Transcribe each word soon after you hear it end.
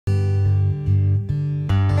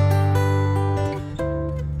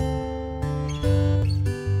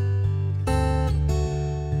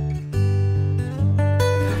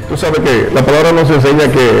Tú sabes que la palabra nos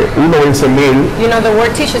enseña que uno vence 1000, You know, the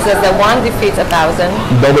word teaches us that one defeats 1,000,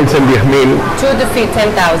 dos vencen 10.000, two defeat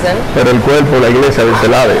 10,000, pero el cuerpo, la iglesia, vence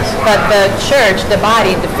el Hades. but the church, the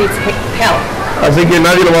body, defeats hell. Así que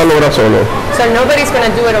nadie lo va a lograr solo. So nobody's going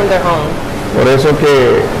to do it on their own. Por eso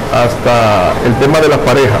que hasta el tema de las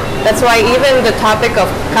parejas, That's why even the topic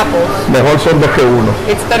of couples, mejor son dos que uno.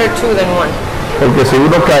 it's better two than one. Porque si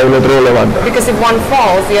uno cae, el otro lo levanta. Because if one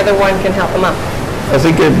falls, the other one can help them up.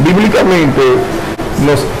 Así que bíblicamente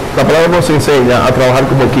la palabra nos enseña a trabajar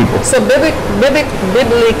como equipo. So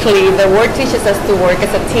biblically, the word teaches us to work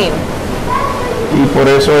as a team. Y por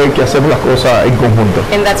eso es que hacemos las cosas en conjunto.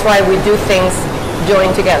 And that's why we do things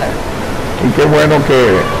joined together. Y qué bueno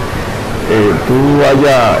que tú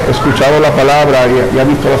hayas escuchado la palabra y has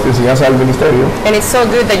visto las enseñanzas del ministerio, And it's so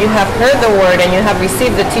good that you have heard the word and you have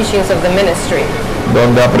received the teachings of the ministry,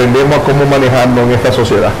 donde aprendemos a cómo manejarnos en esta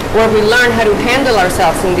sociedad. where we learn how to handle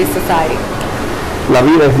ourselves in this society. La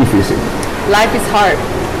vida es difícil Life is hard,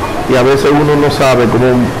 y a veces uno no sabe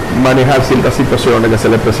cómo manejar ciertas situaciones que se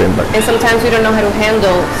le presentan. and sometimes we don't know how to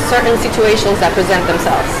handle certain situations that present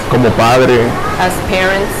themselves. Como padre, As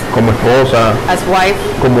parents, como esposa, as wife,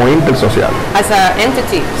 como ente social. as an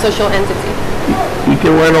entity, social entity. Y qué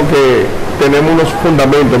bueno que tenemos unos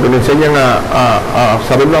fundamentos que nos enseñan a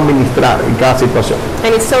saberlo administrar en cada situación.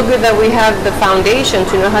 And it's so good that we have the foundation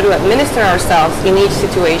to know how to administer ourselves in each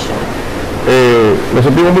situation. Nos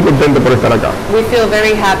sentimos muy contentos por estar acá. We feel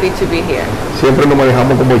very happy to be here. Siempre nos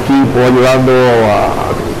manejamos como equipo, ayudando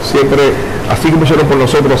siempre, así como hicieron por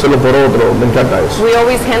nosotros, hacerlo por otros. Me encanta eso. We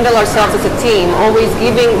always handle ourselves as a team, always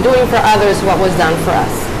doing for others what was done for us.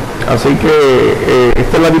 Así que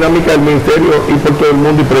esta es la dinámica del ministerio, ir por todo el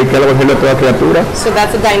mundo y predicar el evangelio a toda criatura. So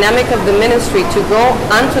that's the dynamic of the ministry, to go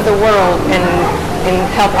unto the world and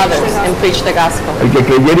help others and preach the gospel. El que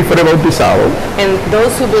creyere y fuere bautizado And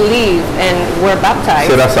those who believe and were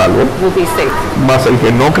baptized será salvo, will be saved. mas el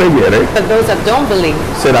que no creyere But those that don't believe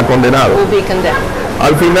será condenado. will be condemned.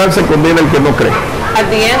 Al final se condena el que no cree, At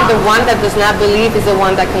the end, the one that does not believe is the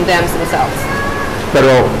one that condemns themselves.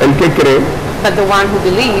 pero el que cree But the one who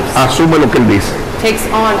believes asume lo que él dice. takes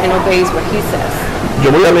on and obeys what he says.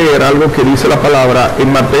 Yo voy a leer algo que dice la palabra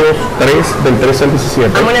en Mateo 3, del 13 al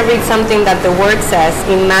 17. I'm going to read something that the word says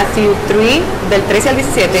in Matthew 3, del 13 al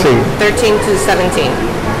 17, Sí. 13 to 17.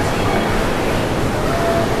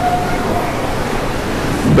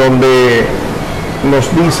 Donde nos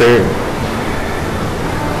dice,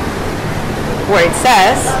 Where it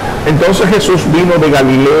says, entonces Jesús vino de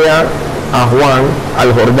Galilea a Juan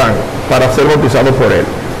al Jordán para ser bautizado por él.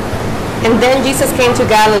 and then Jesus came to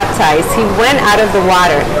Galilee baptized. He went out of the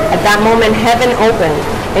water. At that moment heaven opened,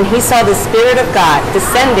 and he saw the Spirit of God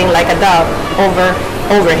descending like a dove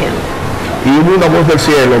over him. Y hubo una voz del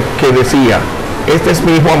cielo que decía, este es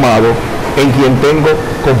mi Hijo amado, en quien tengo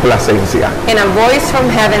complacencia. And a voice from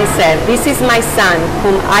heaven said, This is my Son,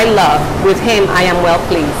 whom I love. With him I am well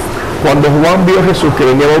pleased. Cuando Juan vio a Jesús que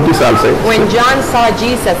venía a bautizarse, When John saw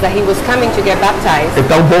Jesus, that he was coming to get baptized,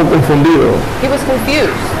 está un poco confundido. he was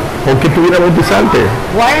confused. ¿Por qué tú vienes a bautizarte?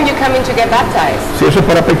 Why are you coming to get baptized Si eso es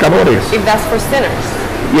para pecadores. if that's for sinners?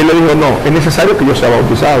 Y él le dijo, no, es necesario que yo sea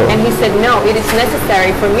bautizado And he said, No, it is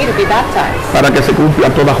necessary for me to be baptized para que se cumpla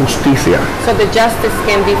toda justicia. so the justice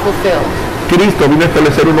can be fulfilled. Cristo vino a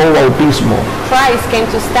establecer un nuevo bautismo Christ came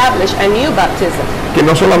to establish a new baptism que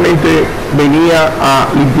no solamente venía a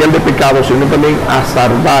limpiar de pecado, sino también a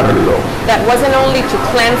salvarlo that wasn't only to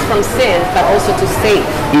cleanse from sin, but also to save,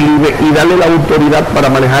 y darle la autoridad para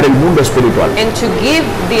manejar el mundo espiritual. and to give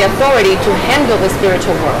the authority to handle the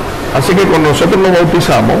spiritual world. Así que cuando nosotros nos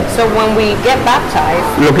bautizamos, So when we get baptized,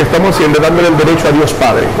 lo que estamos haciendo es dándole el derecho a Dios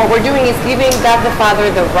Padre. what we're doing is giving God the Father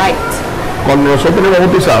the right. Cuando nosotros nos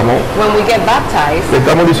bautizamos, When we get baptized, le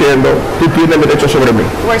estamos diciendo, tú tienes el derecho sobre mí.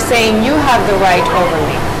 we're saying you have the right over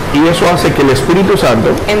me. Y eso hace que el Espíritu Santo,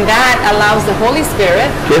 And that allows the Holy Spirit,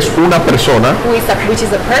 que es una persona, which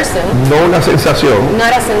is a person, no una sensación,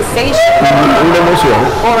 not a sensation una emoción,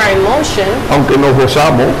 or an emotion, aunque nos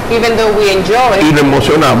gozamos even though we enjoy y nos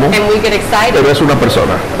emocionamos, and we get excited, pero es una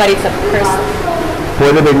persona. but it's a person.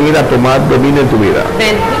 Puede venir a tomar dominio en tu vida.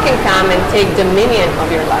 Then he can come and take dominion of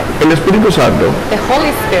your life. El Espíritu Santo The Holy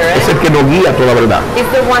Spirit es el que nos guía a toda verdad, is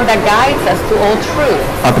the one that guides us to all truth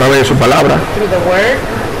a través de su palabra, through the word,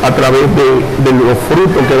 a través de los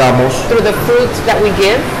frutos que damos. through the fruits that we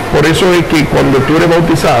give. Por eso es que cuando tú eres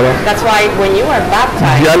bautizada, That's why when you are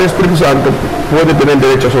baptized, ya el Espíritu Santo puede tener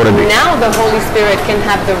derecho sobre ti. now the Holy Spirit can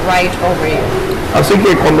have the right over you. Así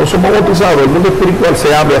que cuando somos bautizados, el mundo espiritual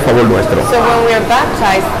se abre a favor nuestro. So when we are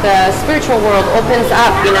baptized, the spiritual world opens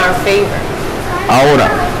up in our favor.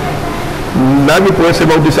 Ahora, Nadie puede ser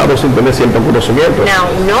bautizado sin tener cierto conocimiento. Now,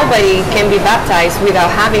 nobody can be baptized without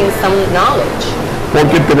having some knowledge.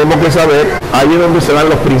 Porque tenemos que saber, ahí es donde se dan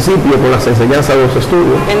los principios con las enseñanzas de los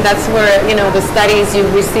estudios. And that's where, the studies, you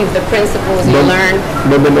receive the principles, you learn.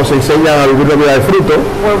 Donde nos enseña alguna vida de fruto.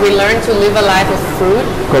 Where we learn to live a life of fruit.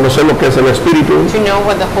 Conocer lo que es el espíritu. To know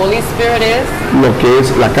what the Holy Spirit is. Lo que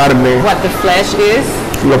es la carne. What the flesh is.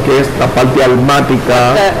 Lo que es la parte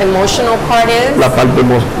almática. What the emotional part is. La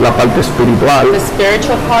parte espiritual. The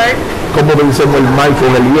spiritual part. Cómo vencemos el mal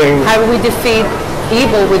con el bien. How we defeat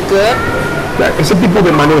evil with good. Ese tipo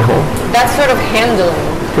de manejo, that sort of handling,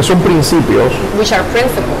 que son principios, which are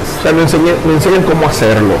principles, o sea, me enseñan cómo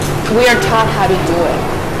hacerlo. We are taught how to do it.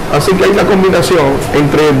 Así que hay una combinación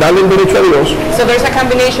entre darle el derecho a Dios, so there's a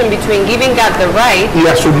combination between giving God the right y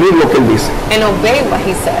asumir lo que Él dice. And obey what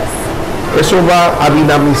He says. Eso va a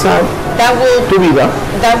dinamizar tu vida,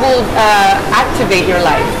 that will activate your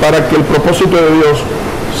life, para que el propósito de Dios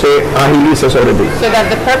se agilice sobre ti. So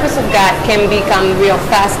that the purpose of God can become real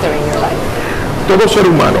faster in your life. Todo ser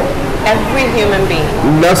humano, every human being,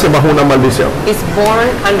 nace bajo una maldición. Is born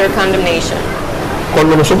under condemnation.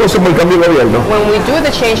 Cuando nosotros hacemos el cambio de gobierno, when we do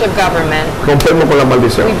the change of government, rompemos con la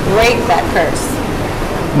maldición. We break that curse.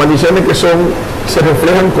 Maldiciones que se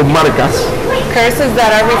reflejan con marcas. Curses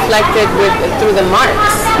that are reflected through the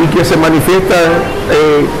marks. Y que se manifiestan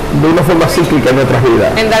de una forma cíclica en nuestras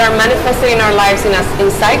vidas. And that are manifested in our lives in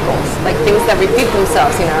cycles, like things that repeat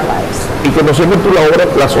themselves in our lives. Y conociendo tú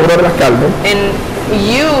las obras de la carne. And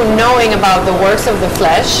you knowing about the works of the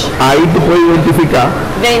flesh. Ahí tú puedes identificar.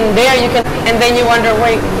 Then there you can, and then you wonder,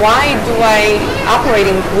 wait, why do I operate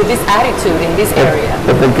with this attitude in this area?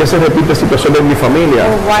 ¿O por qué se repite situaciones en mi familia?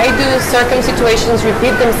 Or why do certain situations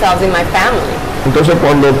repeat themselves in my family? Entonces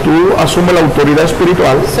cuando tú asumes la autoridad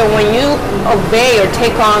espiritual, so when you obey or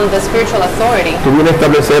take on the spiritual authority, tú vienes a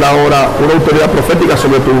establecer ahora una autoridad profética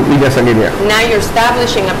sobre tu línea sanguínea. Now you're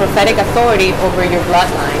establishing a prophetic authority over your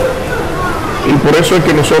bloodline. Y por eso es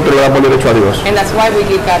que nosotros le damos derecho a Dios. And that's why we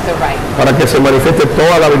give God the right. Para que se manifieste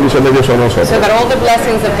toda la bendición de Dios sobre nosotros. So that all the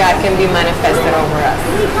blessings of God can be manifested over us.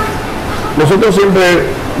 Nosotros siempre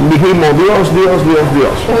dijimos Dios, Dios, Dios,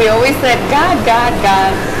 Dios. We always said God, God,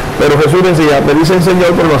 God. Pero Jesús decía, me dicen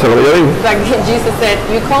Señor, pero no hace lo que yo digo. Like Jesus said,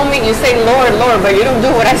 you call me, you say Lord, Lord, but you don't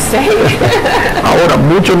do what I say. Ahora,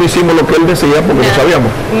 muchos no hicimos lo que Él decía porque no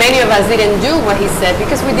sabíamos. Many of us didn't do what He said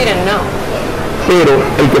because we didn't know. Pero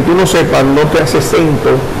el que tú no sepas no te hace exento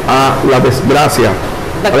a la desgracia,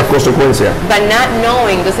 a las consecuencias. But not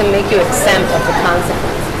knowing doesn't make you exempt of the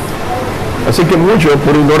consequences. Así que muchos,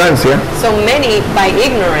 por ignorancia, so many, by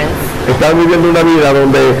ignorance, están viviendo una vida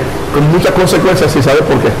donde con muchas consecuencias sin saber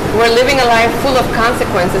por qué. We're living a life full of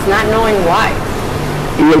consequences, not knowing why.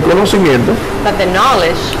 Y el conocimiento But the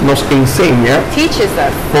knowledge nos enseña teaches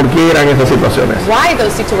us por qué eran esas situaciones. Why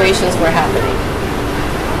those situations were happening.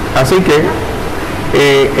 Así que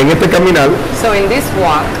en este caminar, so in this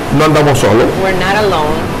walk, no andamos solos. We're not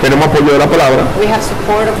alone. Tenemos apoyo de la palabra. We have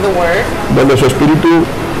support of the word. Donde su espíritu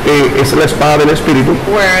es la espada del espíritu.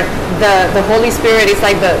 Where the Holy Spirit is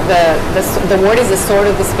like the word is the sword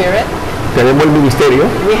of the Spirit. Tenemos el ministerio.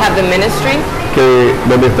 We have the ministry.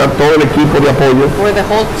 Donde está todo el equipo de apoyo. Where the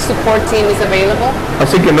whole support team is available.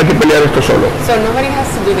 Así que no hay que pelear esto solo. So nobody has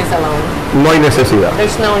to do this alone. No hay necesidad.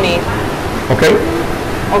 There's no need. ¿Ok?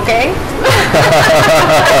 Okay.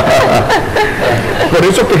 Por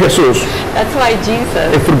eso que Jesús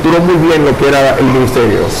estructuró muy bien lo que era el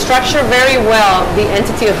ministerio. Structure very well the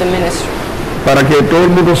entity of the ministry. Para que todo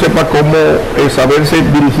el mundo sepa cómo saberse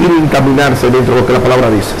dirigir y encaminarse dentro de lo que la palabra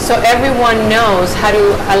dice. So everyone knows how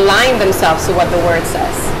to align themselves to what the word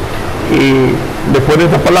says. Y después de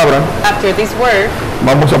esta palabra, after this word,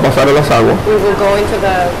 vamos a pasar a las aguas. We will go into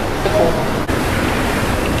the pool.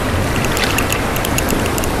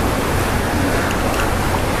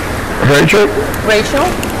 Rachel,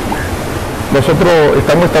 nosotros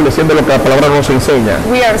estamos estableciendo lo que la palabra nos enseña.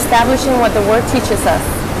 We are establishing what the word teaches us.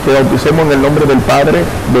 Que bauticemos en el nombre del Padre,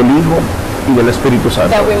 del Hijo y del Espíritu Santo.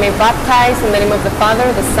 That we may baptize in the name of the Father,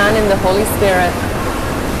 the Son, and the Holy Spirit.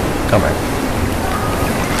 Amén.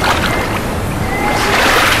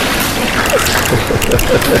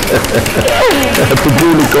 Tu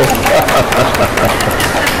público.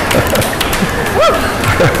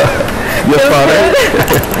 Dios Padre,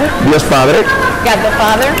 Dios Padre, God the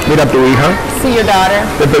Father, mira a tu hija, see your daughter.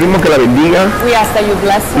 te pedimos que la bendiga We ask that you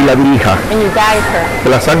bless y la her dirija, and you guide her, que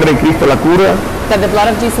la sangre de Cristo la cura that the blood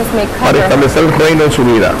of Jesus may para cover her, establecer el reino en su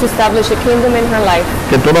vida, to establish a kingdom in her life,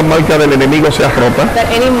 que toda marca del enemigo sea rota that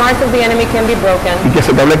any mark of the enemy can be broken, y que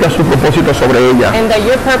se establezca su propósito sobre ella, and that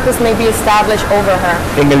your purpose may be established over her.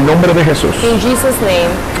 en el nombre de Jesús. In Jesus'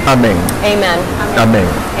 name, Amén. amen. Amén.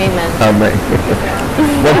 Amen. Amén.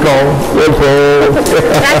 Welcome.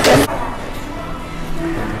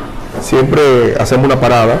 Siempre hacemos una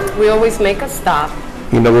parada We always make a stop,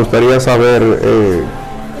 y nos gustaría saber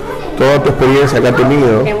toda tu experiencia que has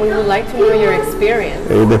tenido and we would like to know your experience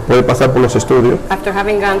después de pasar por los estudios after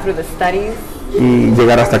having gone through the studies y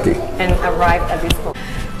llegar hasta aquí. and arrived at this point.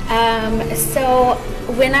 So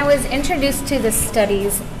when I was introduced to the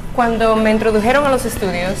studies, Cuando me introdujeron a los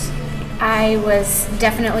estudios, I was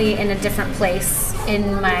definitely in a different place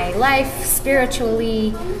in my life,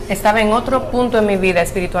 spiritually, estaba en otro punto en mi vida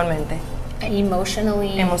espiritualmente,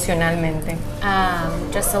 emotionally. emocionalmente.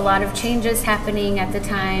 Just a lot of changes happening at the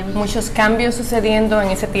time. Muchos cambios sucediendo en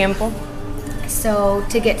ese tiempo. So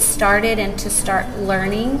to get started and to start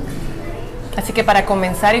learning Así que para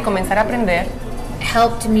comenzar a aprender,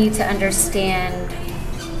 helped me to understand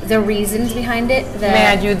the reasons behind it. me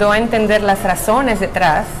ayudó a entender las razones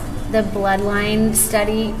detrás. The bloodline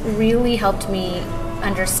study really helped me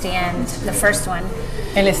understand the first one.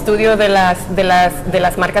 El estudio de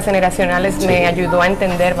las marcas generacionales me ayudó a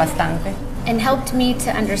entender bastante. And helped me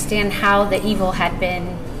to understand how the evil had been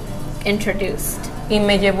introduced Y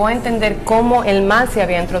me llevó a entender cómo el mal se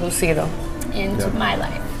había introducido into my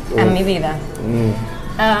life, en mi vida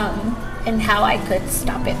and how I could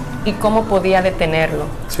stop it, y cómo podía detenerlo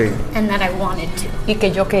Sí, and that I wanted to. y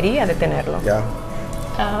que yo quería detenerlo. ya.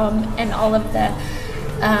 And all of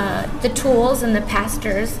the tools and the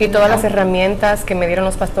pastors Y todas las herramientas que me dieron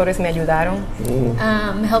los pastores me ayudaron.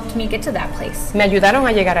 helped me get to that place. Me ayudaron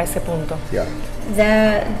a llegar a ese punto. Ya.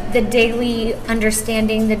 The daily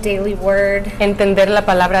understanding, the daily word, Entender la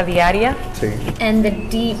palabra diaria Sí. and the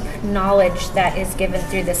deep knowledge that is given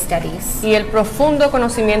through the studies y el profundo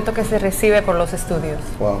conocimiento que se recibe por los estudios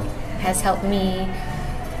Wow. has helped me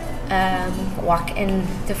walk in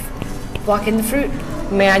the fruit.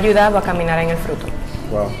 me ha ayudado a caminar en el fruto.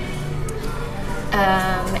 Wow.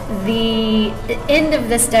 The end of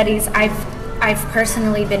the studies, I've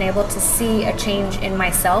personally been able to see a change in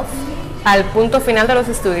myself, Al punto final de los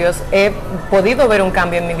estudios he podido ver un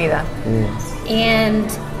cambio en mi vida and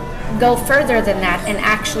go further than that and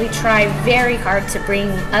actually try very hard to bring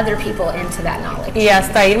other people into that knowledge. y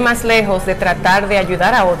hasta ir más lejos de tratar de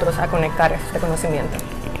ayudar a otros a conectar este conocimiento.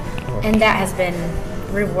 And that has been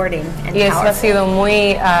rewarding and Y eso ha powerful. sido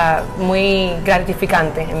muy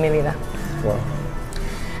gratificante en mi vida. Wow.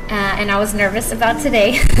 And I was nervous about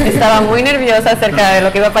today, Estaba muy nerviosa acerca de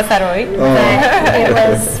lo que iba a pasar hoy, but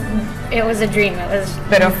it was a dream. It was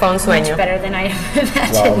pero fue un much sueño, better than I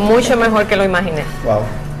imagined. Wow. mucho mejor que lo imaginé. Wow.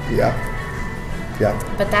 Ya. Ya.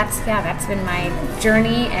 But that's been my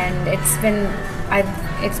journey, and it's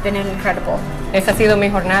been incredible. Esa ha sido mi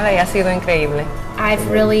jornada y ha sido increíble. I've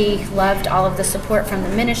really loved all of the support from the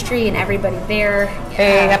ministry and everybody there.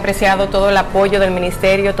 He apreciado todo el apoyo del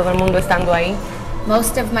ministerio, todo el mundo estando ahí.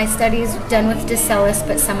 Most of my studies done with DeSellis,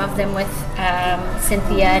 but some of them with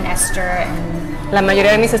Cynthia and Esther, and La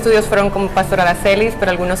mayoría de mis estudios fueron con Pastora Aracelis,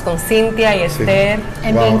 pero algunos con Cintia y Esther.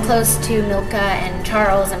 and Wow. being close to Milka and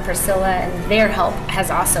Charles and Priscilla, and their help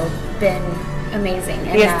has also been amazing.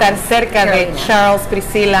 Y estar cerca de Carolina. Charles,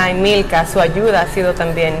 Priscila y Milka, su ayuda ha sido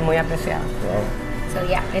también muy apreciada. So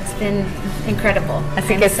yeah, it's been incredible.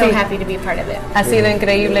 Así I'm que so sí. happy to be part of it. Ha sido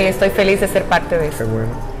increíble y estoy feliz de ser parte de Qué eso.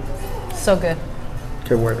 bueno. So good.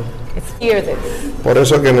 Qué bueno. It's hear this. Por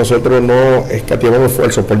eso que nosotros no escatimamos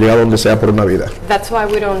esfuerzo por llegar donde sea por una vida. That's why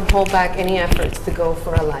we don't hold back any efforts to go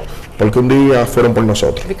for a life, Porque un día fueron por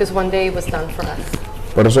nosotros. because one day it was done for us.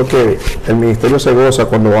 Por eso que el ministerio se goza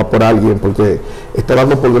cuando va por alguien, porque está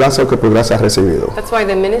dando por gracia o que por gracia ha recibido. That's why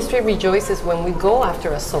the ministry rejoices when we go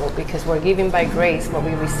after a soul, because we're given by grace what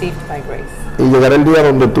we received by grace. Y llegará el día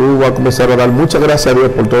donde tú vas a comenzar a dar muchas gracias a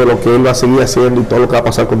Dios por todo lo que Él va a seguir haciendo y todo lo que va a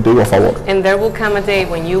pasar contigo a favor. And there will come a day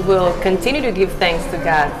when you will continue to give thanks to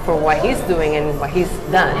God for what He's doing and what He's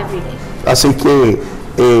done. Así que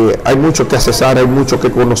hay mucho que accesar, hay mucho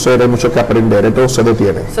que conocer, hay mucho que aprender, entonces se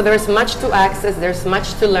detiene. So there's much to access, there's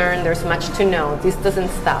much to learn, there's much to know. This doesn't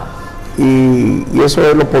stop. Y eso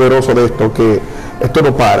es lo poderoso de esto, que esto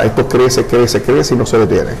no para, esto crece, crece, crece y no se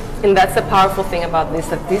detiene. And that's the powerful thing about this,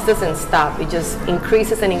 that this doesn't stop. It just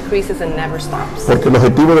increases and increases and never stops. Porque el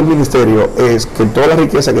objetivo del ministerio es que toda la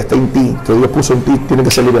riqueza que está en ti, que Dios puso en ti, tiene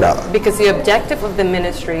que ser liberada. Because the objective of the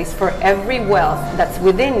ministry is for every wealth that's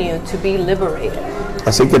within you to be liberated.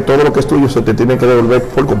 Así que todo lo que es tuyo se te tiene que devolver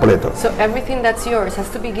por completo. So everything that's yours has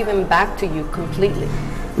to be given back to you completely.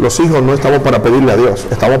 Los hijos no estamos para pedirle a Dios,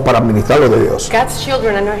 estamos para administrar lo de Dios. God's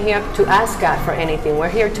children are not here to ask God for anything. We're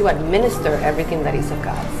here to administer everything that is of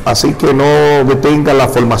God. Así que no detenga la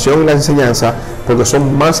formación y la enseñanza, porque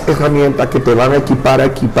son más herramientas que te van a equipar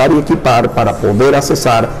y equipar para poder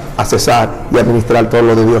accesar y administrar todo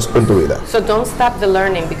lo de Dios en tu vida. So don't stop the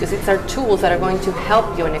learning, because it's our tools that are going to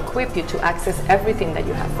help you and equip you to access everything that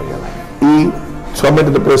you have for your life. Y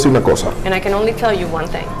solamente te puedo decir una cosa, And I can only tell you one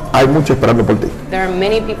thing. hay mucho esperando por ti. There are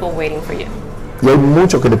many people waiting for you. Y hay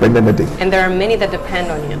muchos que dependen de ti. And there are many that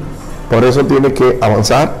depend on you. Por eso tienes que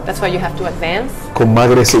avanzar That's why you have to advance con más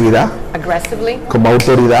agresividad, aggressively, con más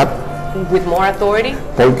autoridad, with more authority,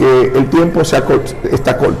 porque el tiempo está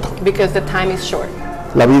corto. because the time is short.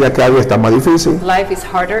 La vida cada día está más difícil Life is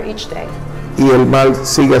harder each day. y el mal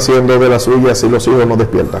sigue haciendo de las suyas y los hijos no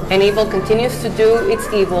despiertan. And evil continues to do its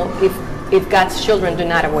evil if God's children do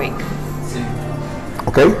not awake.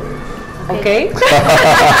 ¿Ok? Okay?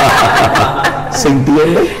 ¿Se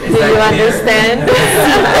entiende? Do you understand?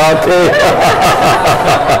 Ok.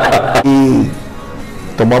 Y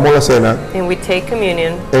tomamos la cena And we take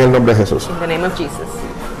communion en el nombre de Jesús. in the name of Jesus.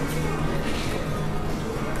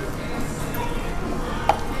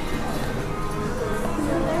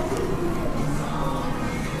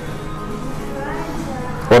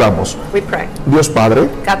 Oramos. We pray. Dios Padre,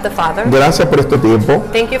 God the Father, gracias por este tiempo,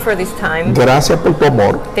 thank you for this time. gracias por tu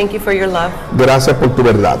amor, Thank you for your love. gracias por tu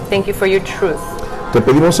verdad. Thank you for your truth. Te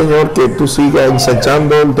pedimos, Señor, que tú sigas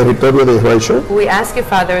ensanchando el territorio de Rachel We ask you,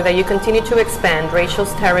 Father, that you continue to expand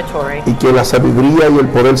Rachel's territory, y que la sabiduría y el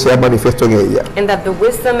poder sea manifiesto en ella, and that the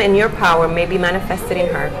wisdom and your power may be manifested in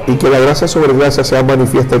her, y que la gracia sobre gracia sea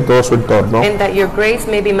manifiesta en todo su entorno, and that your grace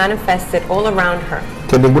may be manifested all around her,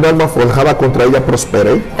 que ninguna alma forjada contra ella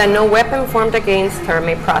prospere, that no weapon formed against her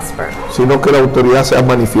may prosper, sino que la autoridad sea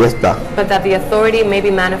manifiesta but that the authority may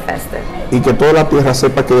be manifested, y que toda la tierra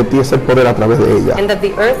sepa que de ti es el poder a través de ella. and that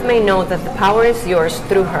the earth may know that the power is yours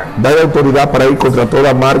through her. Dale autoridad para ir contra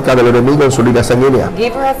toda marca del enemigo en su línea sanguínea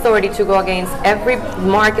Give her authority to go against every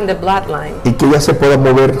mark in the bloodline, y que ella se pueda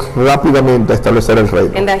mover rápidamente a establecer el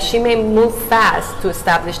reino. and that she may move fast to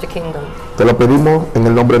establish the kingdom. Te lo pedimos en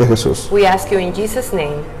el nombre de Jesús. We ask you in Jesus' name.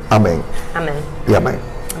 Amén Amen. y amén.